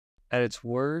At its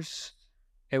worst,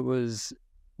 it was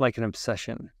like an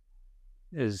obsession,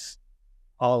 is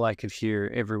all I could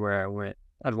hear everywhere I went.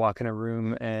 I'd walk in a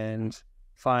room and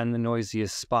find the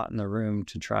noisiest spot in the room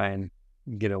to try and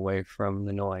get away from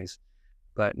the noise.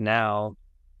 But now,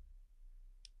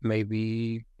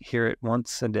 maybe hear it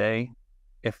once a day,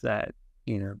 if that,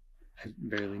 I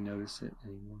barely notice it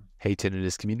anymore. Hey,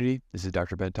 Tinnitus community, this is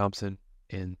Dr. Ben Thompson.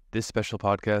 In this special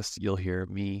podcast, you'll hear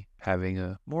me having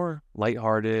a more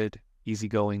lighthearted,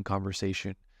 easygoing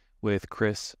conversation with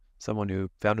Chris, someone who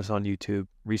found us on YouTube,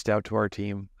 reached out to our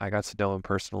team. I got to know him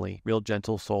personally, real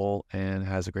gentle soul, and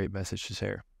has a great message to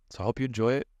share. So I hope you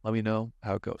enjoy it. Let me know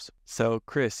how it goes. So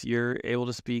Chris, you're able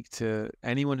to speak to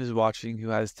anyone who's watching who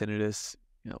has tinnitus.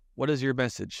 What is your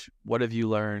message? What have you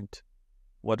learned?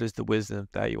 What is the wisdom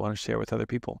that you want to share with other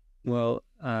people? Well,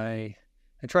 I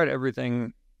tried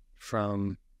everything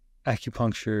from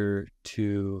acupuncture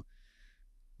to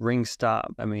ring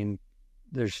stop. I mean,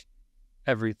 there's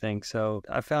everything. So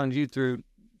I found you through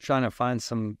trying to find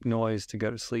some noise to go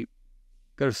to sleep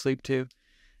to.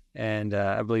 And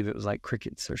I believe it was like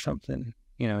crickets or something,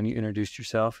 and you introduced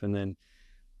yourself. And then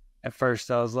at first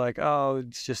I was like, oh,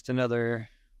 it's just another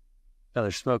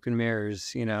smoke and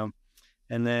mirrors,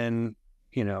 and then,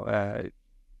 I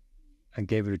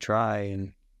gave it a try,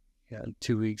 and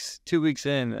 2 weeks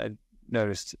in, I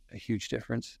noticed a huge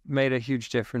difference, made a huge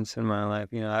difference in my life.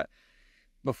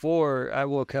 Before, I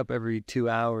woke up every 2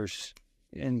 hours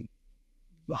and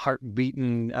heart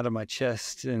beating out of my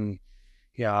chest, and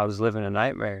I was living a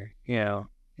nightmare,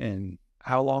 and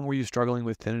How long were you struggling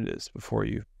with tinnitus before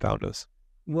you found us?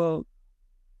 well,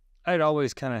 I'd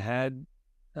always kind of had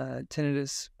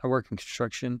tinnitus. I work in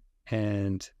construction,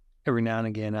 and every now and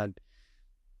again I'd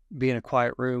be in a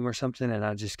quiet room or something, and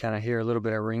I'd just kind of hear a little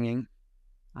bit of ringing,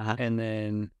 and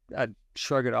then I'd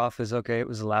shrug it off as, okay, it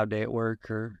was a loud day at work,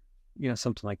 or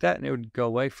something like that, and it would go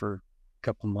away for a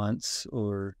couple months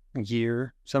or a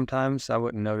year. Sometimes I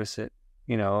wouldn't notice it,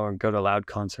 or go to a loud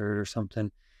concert or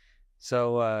something.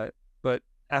 So, but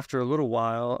after a little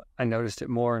while, I noticed it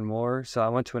more and more. So I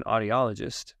went to an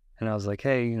audiologist, and I was like,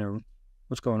 hey,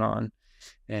 what's going on?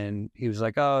 And he was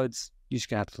like, oh, you just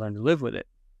gonna have to learn to live with it.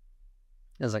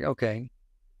 I was like, okay,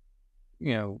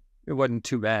 it wasn't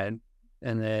too bad.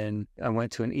 And then I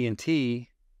went to an ENT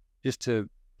just to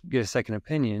get a second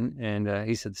opinion, and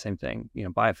he said the same thing,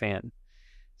 buy a fan.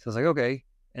 So I was like, okay.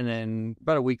 And then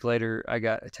about a week later, I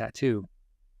got a tattoo.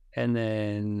 And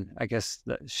then I guess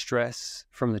the stress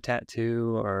from the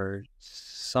tattoo or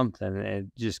something, it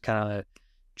just kind of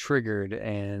triggered,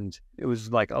 and it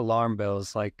was like alarm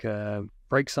bells, like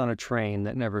brakes on a train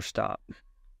that never stop.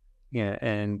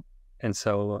 And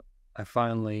so I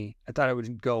thought it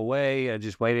would go away. I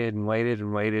just waited and waited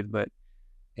and waited, but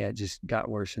it just got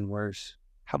worse and worse.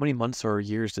 How many months or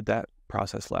years did that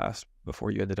process last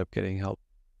before you ended up getting help?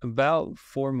 About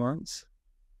 4 months.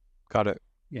 Got it.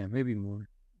 Yeah, maybe more.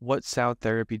 What sound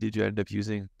therapy did you end up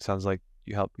using? Sounds like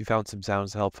you found some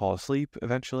sounds to help fall asleep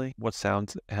eventually. What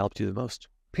sounds helped you the most?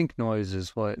 Pink noise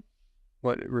is what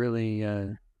really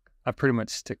I pretty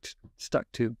much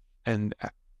stuck to. And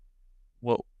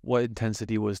what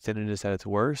intensity was tinnitus at its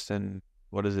worst, and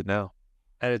what is it now?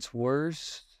 At its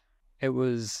worst, it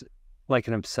was like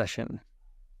an obsession,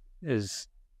 is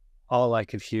all I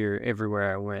could hear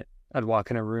everywhere I went. I'd walk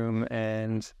in a room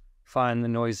and find the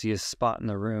noisiest spot in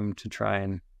the room to try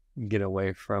and get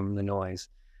away from the noise.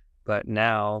 But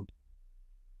now,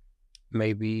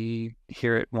 maybe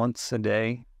hear it once a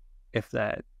day, if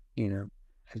that, I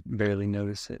barely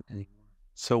notice it anymore.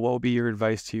 So what would be your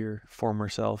advice to your former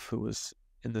self who was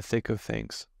in the thick of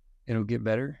things? It'll get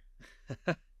better.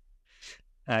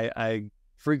 I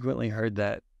frequently heard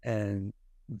that and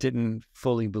didn't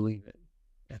fully believe it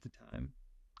at the time.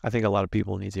 I think a lot of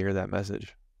people need to hear that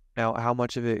message. Now, how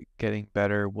much of it getting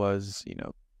better was,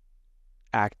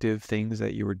 active things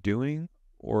that you were doing,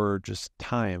 or just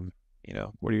time?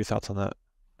 What are your thoughts on that?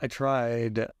 I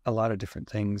tried a lot of different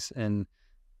things, and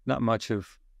not much of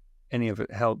any of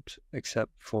it helped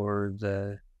except for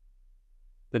the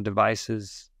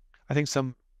devices. I think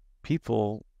some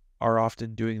people are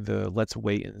often doing the let's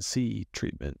wait and see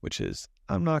treatment, which is,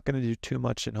 I'm not going to do too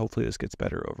much and hopefully this gets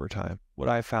better over time. What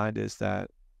I find is that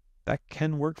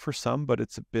can work for some, but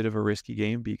it's a bit of a risky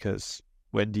game, because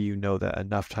when do you know that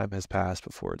enough time has passed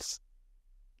before it's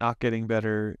not getting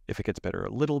better? If it gets better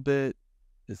a little bit,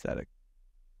 is that a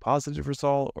positive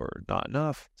result or not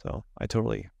enough? So I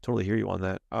totally hear you on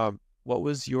that. What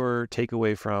was your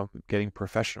takeaway from getting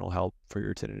professional help for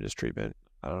your tinnitus treatment?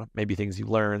 I don't know, maybe things you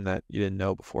learned that you didn't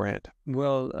know beforehand.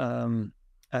 Well,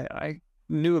 I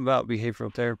knew about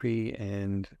behavioral therapy,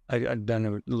 and I'd done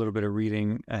a little bit of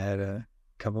reading. I had a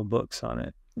couple books on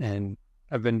it, and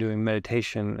I've been doing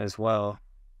meditation as well.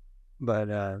 But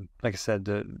like I said,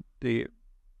 the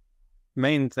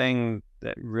main thing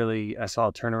that really I saw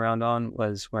a turnaround on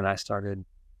was when I started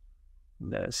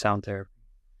the sound therapy.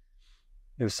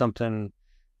 It was something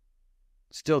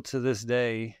still to this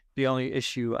day. The only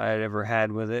issue I had ever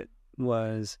had with it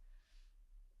was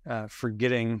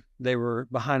forgetting they were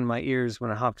behind my ears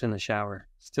when I hopped in the shower.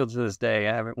 Still to this day,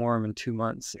 I haven't worn them in 2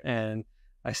 months, and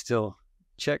I still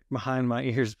check behind my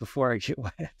ears before I get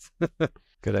wet.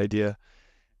 Good idea.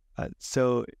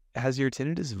 So has your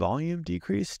tinnitus volume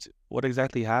decreased? What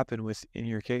exactly happened in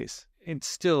your case? It's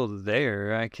still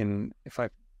there. I can, if I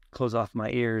close off my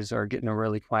ears or get in a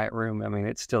really quiet room, I mean,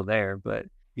 it's still there, but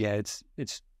yeah,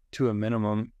 it's to a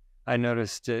minimum. I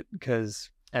noticed it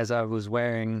because as I was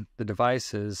wearing the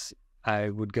devices, I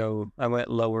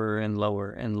went lower and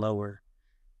lower and lower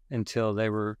until they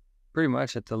were pretty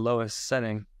much at the lowest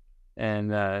setting,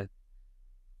 and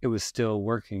it was still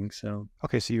working. So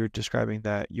Okay, so you're describing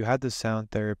that you had the sound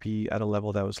therapy at a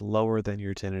level that was lower than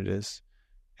your tinnitus,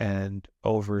 and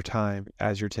over time,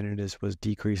 as your tinnitus was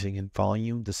decreasing in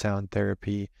volume, the sound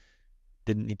therapy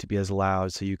didn't need to be as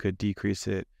loud, so you could decrease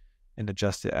it and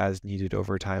adjust it as needed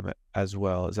over time as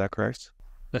well. Is that correct?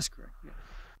 that's correct. Yeah.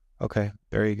 Okay,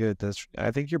 very good.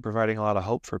 I think you're providing a lot of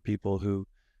hope for people who,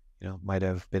 might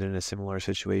have been in a similar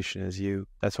situation as you.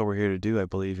 That's what we're here to do, I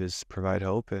believe, is provide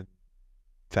hope and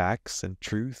facts and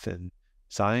truth and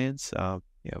science.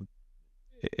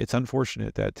 It's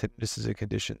unfortunate that tinnitus is a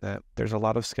condition that there's a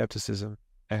lot of skepticism,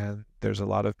 and there's a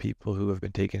lot of people who have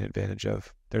been taken advantage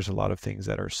of. There's a lot of things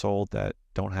that are sold that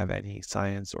don't have any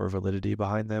science or validity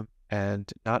behind them.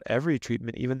 And not every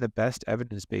treatment, even the best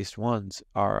evidence-based ones,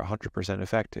 are 100%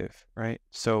 effective, right?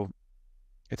 So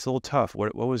it's a little tough.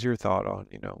 What was your thought on,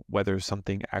 whether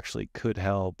something actually could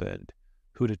help and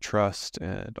who to trust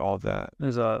and all of that?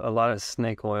 There's a lot of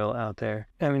snake oil out there.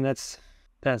 I mean, that's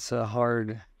a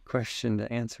hard question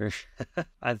to answer.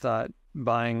 I thought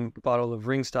buying a bottle of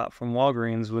Ringstop from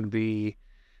Walgreens would be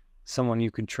someone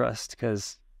you could trust,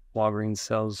 because Walgreens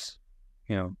sells,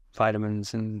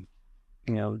 vitamins and,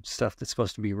 stuff that's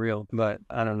supposed to be real. But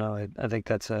I don't know. I think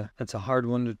that's a hard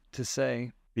one to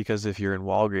say. Because if you're in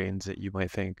Walgreens, you might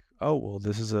think, oh, well,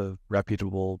 this is a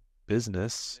reputable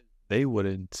business. They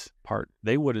wouldn't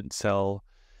sell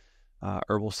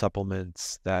herbal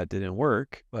supplements that didn't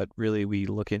work. But really, we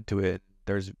look into it.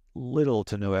 There's little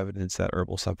to no evidence that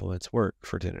herbal supplements work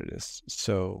for tinnitus.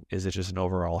 So is it just an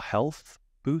overall health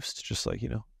boost? Just like,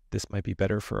 this might be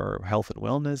better for our health and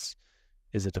wellness.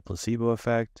 Is it a placebo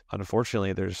effect?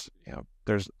 Unfortunately, there's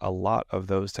a lot of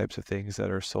those types of things that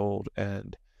are sold.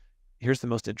 And here's the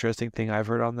most interesting thing I've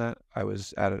heard on that. I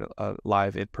was at a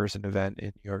live in-person event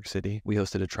in New York City. We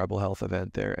hosted a Treble Health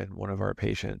event there, and one of our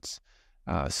patients,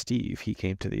 Steve, he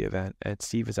came to the event, and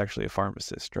Steve is actually a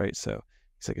pharmacist, right? So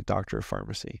he's like a doctor of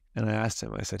pharmacy. And I asked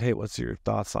him, I said, hey, what's your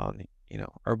thoughts on,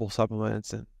 herbal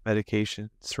supplements and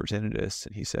medications for tinnitus?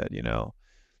 And he said,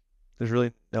 there's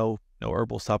really no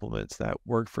herbal supplements that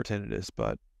work for tinnitus,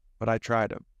 but I tried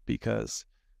them because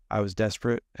I was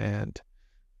desperate, and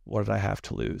what did I have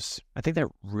to lose? I think that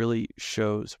really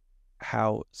shows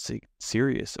how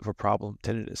serious of a problem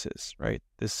tinnitus is, right?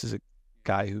 This is a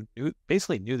guy who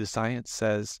basically knew the science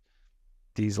says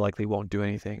these likely won't do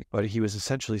anything, but he was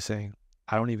essentially saying,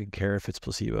 I don't even care if it's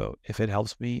placebo. If it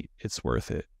helps me, it's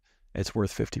worth it. It's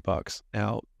worth $50.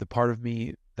 Now, the part of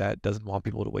me that doesn't want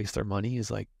people to waste their money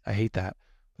is like, I hate that.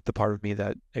 But the part of me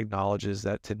that acknowledges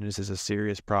that tinnitus is a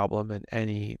serious problem, and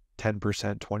any 10%,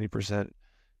 20%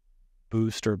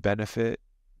 boost or benefit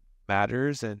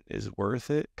matters and is worth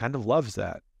it, kind of loves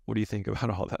that. What do you think about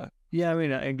all that? Yeah, I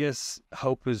mean, I guess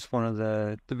hope is one of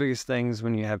the biggest things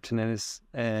when you have tinnitus.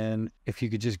 And if you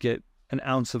could just get an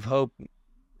ounce of hope,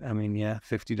 I mean, yeah,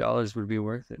 $50 would be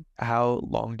worth it. How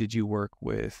long did you work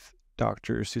with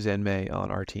Dr. Suzanne May on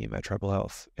our team at Treble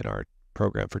Health in our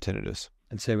program for tinnitus?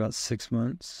 I'd say about 6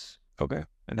 months. Okay.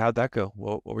 And how'd that go?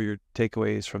 What were your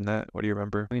takeaways from that? What do you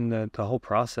remember? I mean, the whole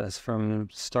process from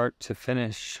start to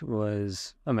finish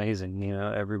was amazing.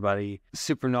 Everybody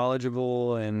super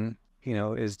knowledgeable, and,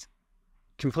 is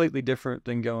completely different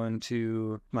than going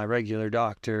to my regular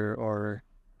doctor or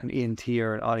an ENT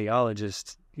or an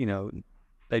audiologist.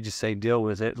 They just say, deal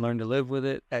with it, learn to live with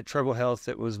it. At Treble Health,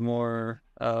 it was more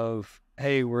of,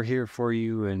 hey, we're here for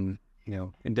you, and,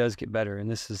 it does get better.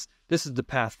 And this is the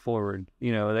path forward.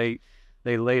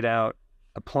 They laid out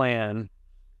a plan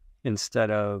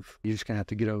instead of, you're just going to have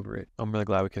to get over it. I'm really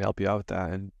glad we can help you out with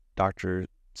that. And Dr.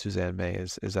 Suzanne May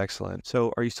is excellent.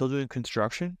 So are you still doing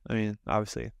construction? I mean,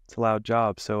 obviously, it's a loud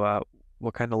job. So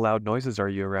What kind of loud noises are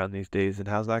you around these days, and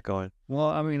how's that going? Well,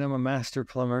 I mean, I'm a master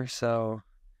plumber, so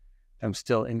I'm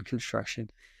still in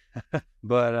construction.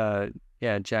 But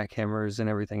yeah, jackhammers and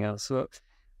everything else. So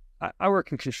I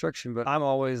work in construction, but I'm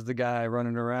always the guy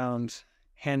running around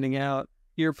handing out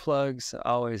earplugs. I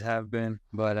always have been.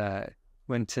 But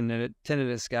when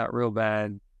tinnitus got real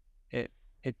bad,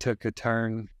 it took a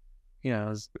turn.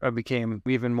 I became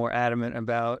even more adamant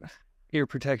about ear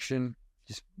protection.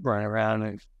 Just running around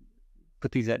and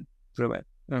put these at. I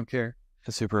don't care.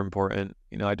 It's super important.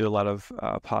 I do a lot of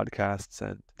podcasts,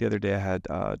 and the other day I had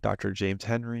Dr. James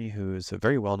Henry, who is a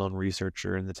very well-known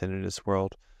researcher in the tinnitus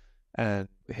world. And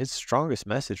his strongest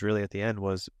message really at the end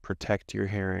was protect your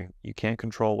hearing. You can't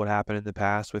control what happened in the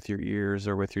past with your ears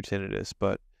or with your tinnitus,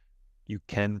 but you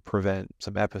can prevent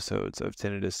some episodes of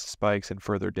tinnitus spikes and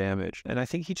further damage. And I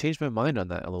think he changed my mind on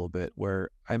that a little bit,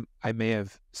 where I may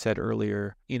have said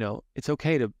earlier, it's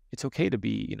okay to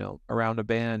be, around a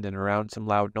band and around some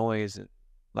loud noise and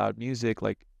loud music,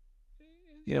 like,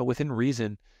 within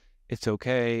reason, it's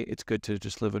okay. It's good to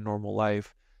just live a normal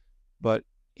life. But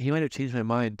he might have changed my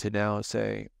mind to now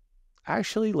say,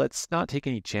 actually, let's not take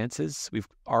any chances. We've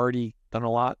already done a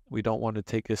lot. We don't want to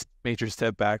take this major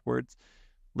step backwards.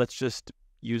 Let's just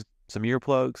use some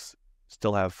earplugs,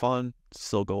 still have fun,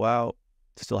 still go out,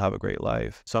 still have a great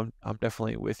life. So I'm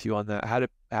definitely with you on that. How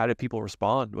did people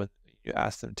respond when you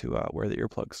asked them to wear the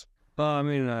earplugs? Well, I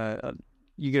mean,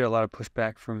 you get a lot of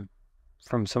pushback from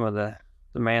some of the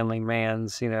manly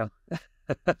mans. They're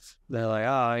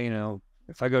like,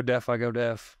 if I go deaf, I go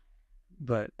deaf.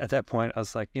 But at that point, I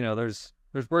was like, there's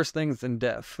worse things than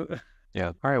deaf.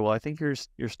 Yeah. All right. Well, I think your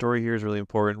story here is really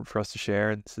important for us to share,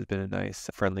 and this has been a nice,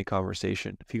 friendly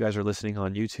conversation. If you guys are listening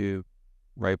on YouTube,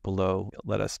 right below,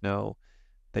 let us know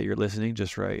that you're listening.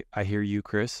 Just write, "I hear you,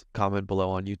 Chris." Comment below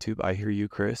on YouTube, "I hear you,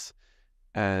 Chris."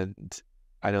 And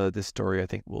I know that this story, I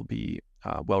think, will be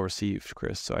well received,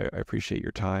 Chris. So I appreciate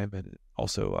your time, and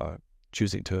also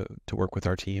choosing to work with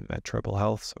our team at Treble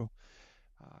Health. So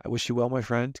I wish you well, my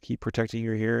friend. Keep protecting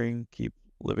your hearing. Keep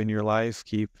living your life.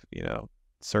 Keep,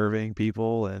 serving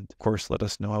people, and of course, let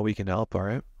us know how we can help. All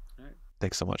right. All right.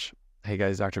 Thanks so much. Hey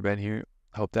guys, Dr. Ben here.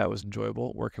 Hope that was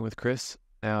enjoyable working with Chris.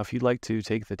 Now, if you'd like to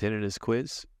take the tinnitus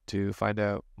quiz to find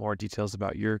out more details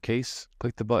about your case,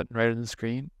 click the button right on the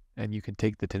screen and you can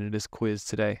take the tinnitus quiz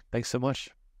today. Thanks so much.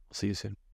 We'll see you soon.